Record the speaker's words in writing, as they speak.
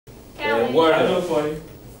wordo.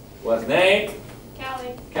 What's name?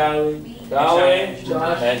 Callie,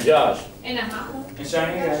 and Josh. And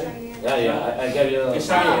Cheyenne. Yeah, I gave you. And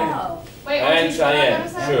Cheyenne. Wait, and Cheyenne.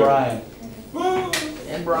 And Brian.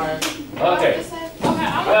 And Brian. Okay.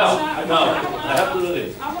 Well, no, I have to do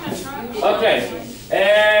this. Okay.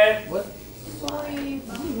 And what?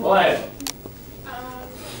 Go ahead.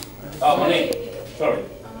 Oh, Monique. Sorry.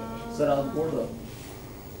 Será el wordo.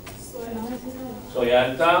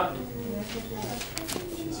 Soyanta.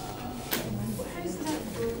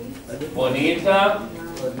 Bonita.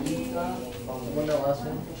 What's the last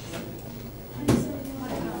one?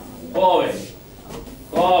 Joven.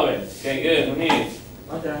 Joven. Okay, good. Monique.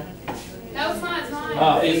 Okay. That was mine.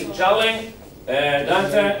 It's Charlie,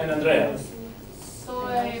 Dante, and Andrea.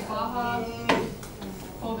 Soy baja,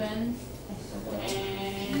 joven,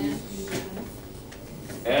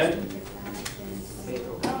 And I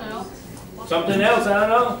don't know. something else, I don't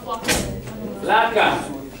know. Flaca.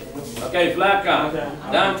 Okay, flaca.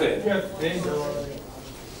 Dante.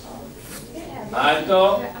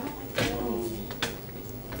 Alto.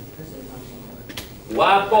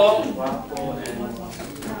 Guapo.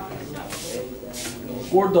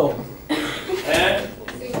 Gordo. And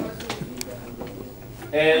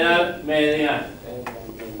edad mediana.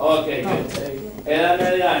 Okay, good. Edad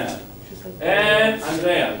mediana. And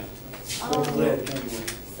Andrea.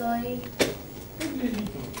 Soy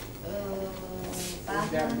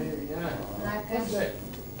baja, flaca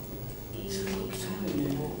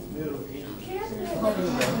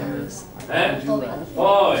And joven.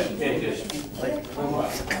 Okay, good.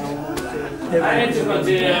 I need to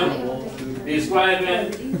continue describing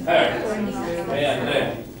her. Okay, Andrea.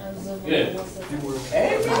 Good. Look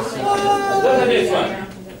at this one.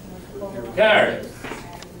 Her.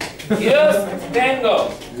 Yo tengo.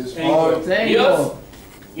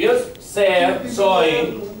 Use ser,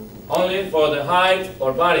 soy, only for the height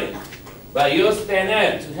or body. But use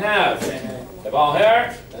tener, to have, about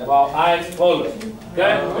hair and about eyes, color.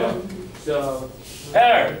 Okay? So,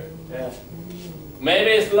 hair.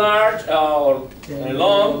 Maybe it's large or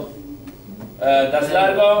long. That's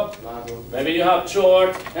largo. Maybe you have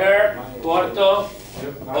short hair, corto,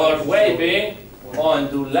 or wavy,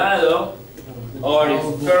 ondulado, or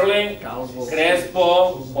it's curling,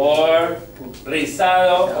 crespo, or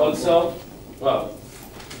rizado also. Well,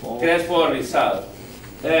 crespo or rizado.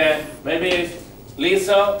 Maybe it's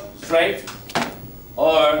liso, straight,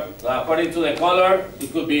 or according to the color,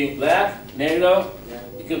 it could be black, negro,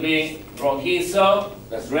 it could be rojizo,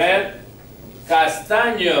 that's red,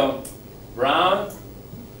 castaño, brown,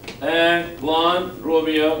 and blonde,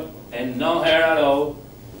 rubio, and no hair at all,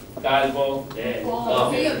 calvo, okay.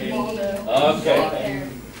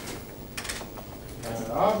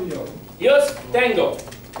 Yo tengo.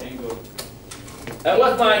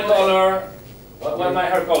 What's my color? What's my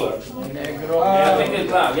hair color? Negro. I think it's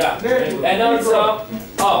black, yeah. And also,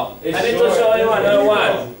 I need to show you another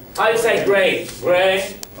one. How you say gray?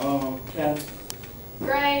 Gray.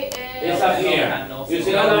 Gray is... It's up here. You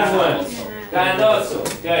see another one? Canoso.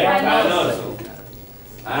 Okay, canoso.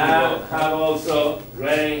 I have also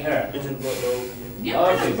gray hair. You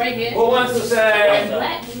don't have gray hair. Who wants to say?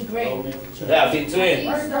 Black and gray. Yeah, between.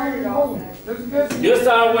 You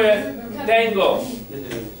start with tengo.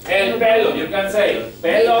 El pelo, you can say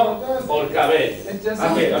pelo or cabello.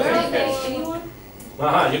 Okay.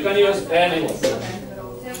 You can use anyone.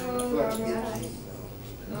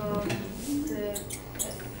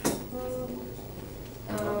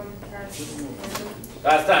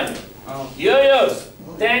 Castaño. You use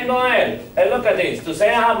tengo el. And look at this. To say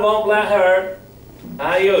I have long black hair,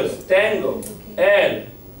 I use tengo el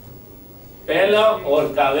pelo or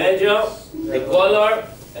cabello, the color,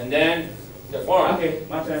 and then the form. Okay,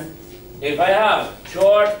 my turn. If I have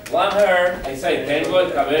short, long hair, I say tengo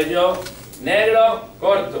el cabello negro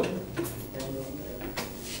corto.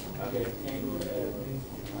 Okay, tango,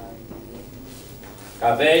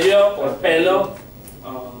 Cabello or pelo,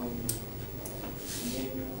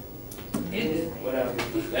 whatever.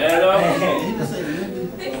 negro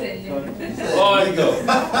corto.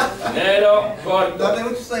 Negro corto. That's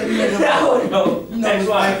what you say. No. Next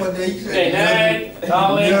one. Okay, name,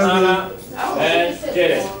 Colin, Ana, and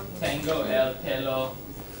Jared. Tengo el pelo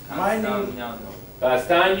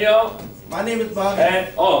Castaño. My name is Bobby. And,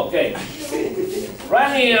 okay.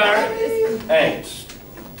 Right here, hey,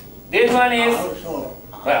 this one is,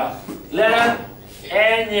 well, letter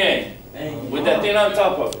N, with the thing on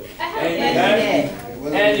top of it. I have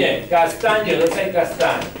N, castaño, let's say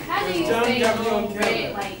castaño. How do you say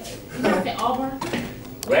red, like, you have to auburn?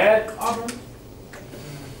 Red, Auburn?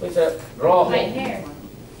 what's that? Rojo. Like hair.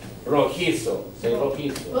 rojizo. Say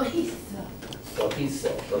rojizo. Rojizo. Rojizo.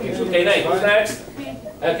 Rojizo. Okay, next. Who's next?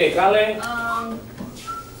 Okay, Colin.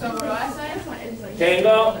 So what do I say? It's like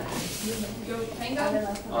Tango. tango.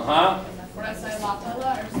 Ajá. What do I say? La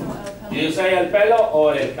pela or so el pelo? You say el pelo o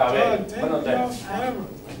el cabello? Bueno, te. El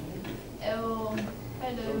pelo.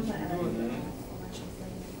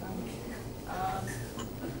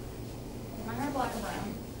 My hair black or brown?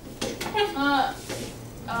 Let's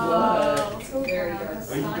go Very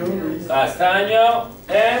brown. dark. Castaño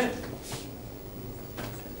and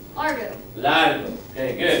Largo. largo.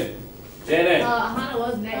 Okay, good. Jenny. Hannah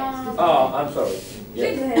was next. Oh, I'm sorry.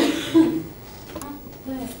 Yeah. Go ahead.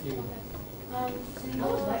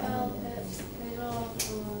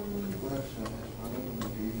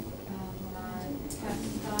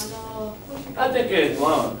 I think it's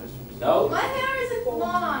blonde. No? My hair isn't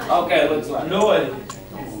blonde. Okay, looks like. No it.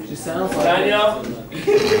 She sounds like. Castaño.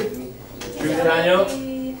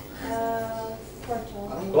 Castaño.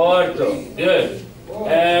 Corto. Good.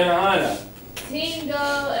 And Hannah. Tingo,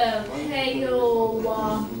 pelo,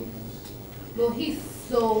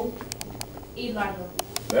 rojizo, y largo.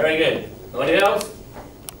 Very good. Nobody else?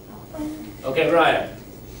 Okay, Brian.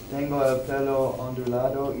 Tengo el pelo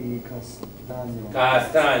ondulado y castaño.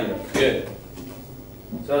 Castaño. Good.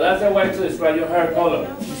 So that's a way to describe your hair color.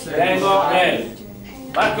 Tengo el.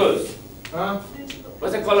 Marcus, Huh?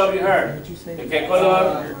 what's the color of your hair? ¿De qué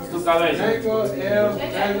color es tu cabello? Tengo el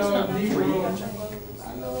pelo negro.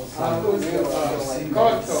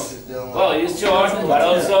 Corto. Well, it's short, but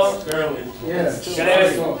also Yes.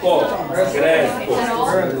 crespo. Crespo.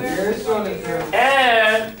 Very short and curly.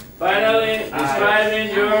 And finally,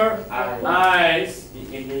 describing your eyes.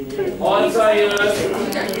 Also used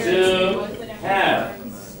to have.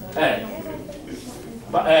 Hey.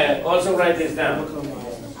 Also write this down.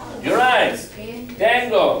 Your eyes.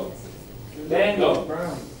 Tengo.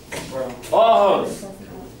 Ojos.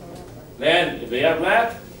 Then, if they are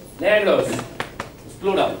black, negros. It's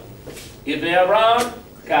plural. If they are brown,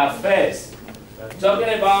 cafés.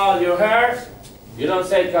 Talking about your hair, you don't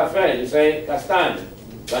say café, you say castaño.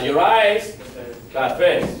 But your eyes,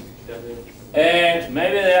 cafés. And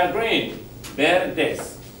maybe they are green,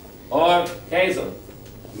 verdes. Or hazel,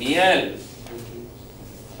 miel.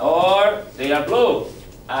 Or they are blue,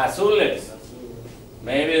 azules.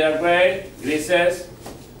 Maybe they are gray, grises.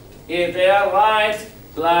 If they are light,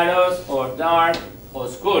 claros, or dark,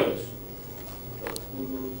 oscuros.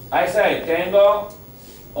 I say, tengo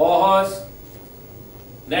ojos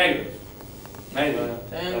negros. Maybe.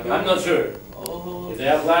 I'm not sure. If they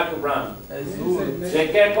are black or brown. ¿De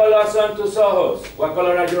qué color son tus ojos? What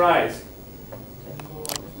color are your eyes?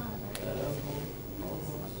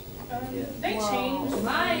 They changed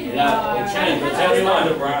mine. Yeah, they changed. It's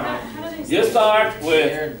everyone. You start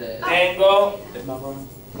with tengo,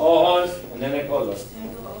 ojos, and then the color.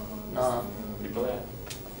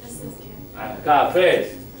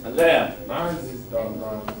 Cafés. Andrea.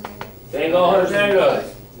 Tengo ojos negros.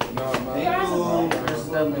 It's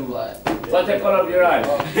definitely black. What's the color of your eyes?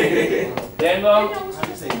 Tengo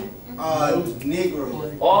Negro.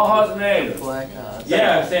 ojos negros. Black eyes.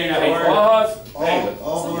 Yeah, I'm saying that word. Ojos negros.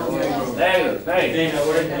 Negros. Negros, Saying negros. that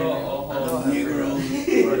word.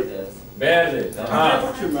 Verdes. Ajá.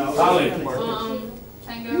 Colin.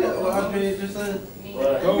 Tango.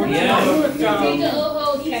 Yeah. Tingo,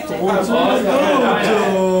 ojos,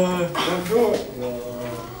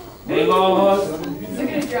 Tengo ojos Look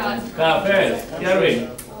at his drawers. cafés. Kevin.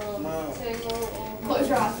 Close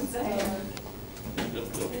your eyes and say.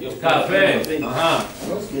 Cafés. Ajá.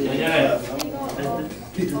 Señores.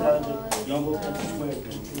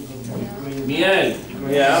 Miel.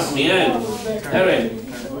 Yeah, miel. Kevin.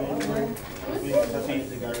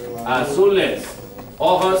 Azules.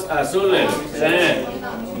 Ojos azules. Sí.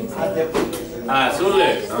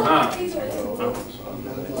 Azules. Ajá.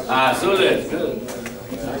 Azules. Good.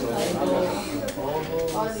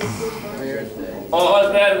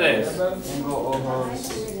 Ojos verdes.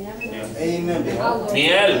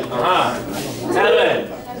 Miel. Ajá. Helen.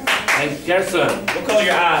 And Gerson. What color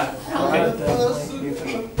your eyes?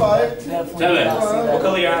 Helen. What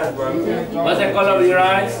color your eyes, bro? What's the color of your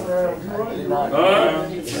eyes? Huh?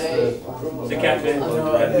 The catfish.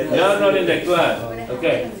 You're not in the class.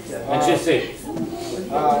 Okay. Let's just see.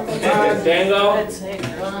 Tango.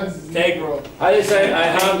 Tango. How do you say I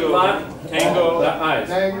have black? Tango. Black eyes.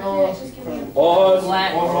 Negro. Ojos.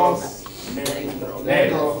 Ojos.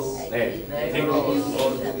 Negros. Negros.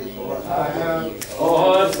 I have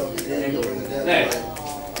Ojos. Negros.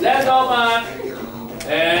 Let's go back.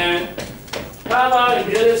 And how about if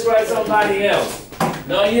you describe somebody else?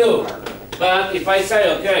 Not you. But if I say,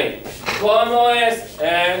 okay, ¿Cómo es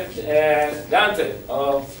Dante?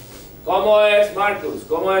 O ¿cómo es Marcus?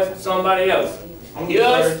 ¿Cómo es somebody else?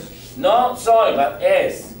 Use no soy, but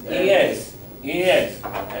es. Es.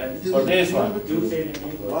 And for this one. Who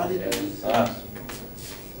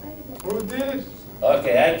did it?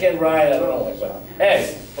 Okay, I can write, I don't know what, but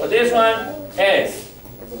es. For this one, es.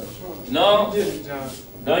 No, Who did it, John?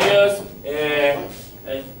 don't use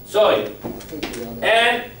soy.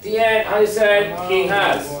 And the end, how do you say he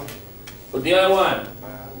has? For the other one,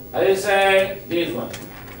 how do you say this one?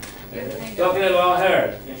 Talking about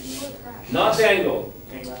her. No tengo.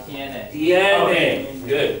 Tiene.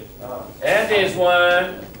 Good. And this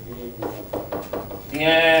one,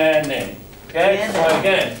 tiene. Okay, so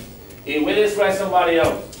again, if we describe somebody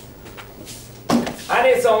else, I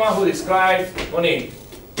need someone who describes Monique.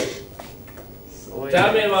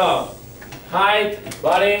 Tell me about height,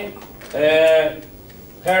 body, hair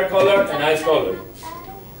color, and eyes color.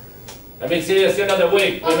 Let me see the student of the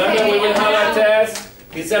week. Remember, we will have a test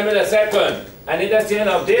December the 2nd. I need the student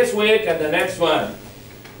of this week and the next one.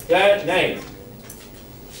 Okay, name.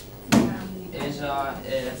 Asia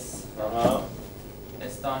is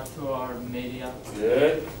start to our media.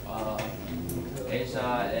 Good.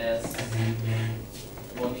 Asia is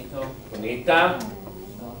bonito. Bonita.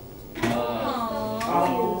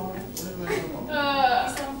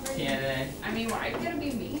 Tiene I mean, why are you gonna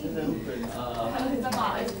be mean?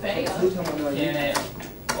 tiene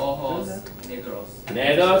ojos negros.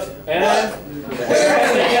 Negros. And.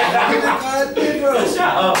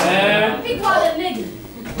 And. He called it nigga.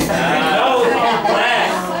 No, it's all black.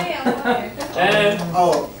 And.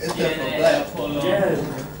 Oh, it's just for Tiene black. color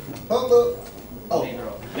Hold up. Oh,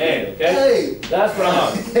 negro. Name, okay? hey. That's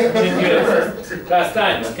from good. Last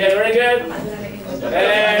time, okay, very good?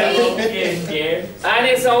 And I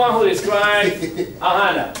need someone who describes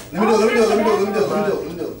Ahana. Let me do it.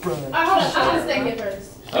 Alright, hold on. I'm gonna stay here first.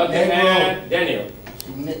 Okay, and Daniel.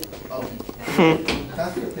 Oh.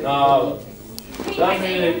 No. Don't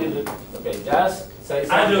really do it. Okay, just say I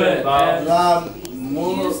do something it. about La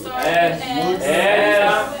Mur. You start and with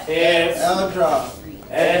Ella is. Eldra.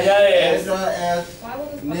 Ella is. Eldra as Why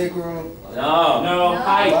would we Negro. No. No,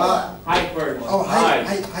 height. Ba. Height first. Oh, height.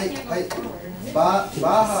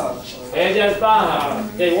 Baja. Ella is Baja.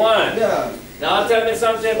 Okay, one. Yeah. Now tell me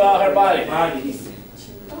something about her body. Body.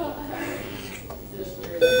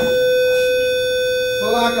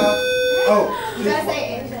 Flaca. Oh. Just say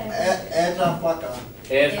Eldra Flaca.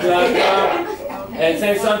 It's Blanca. And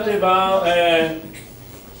say something about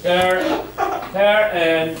her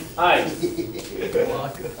and eyes.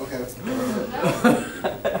 Okay.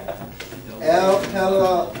 El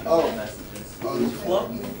Pella. Oh.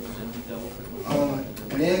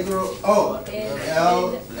 Negro. Oh.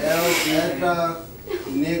 El Eldra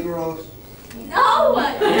Negros. no.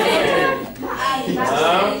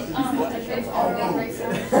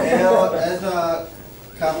 El Eldra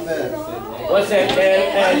Café. What's that?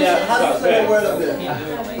 Ella How do you say the word up there?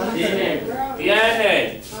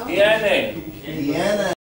 Tiene.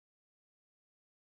 Diana.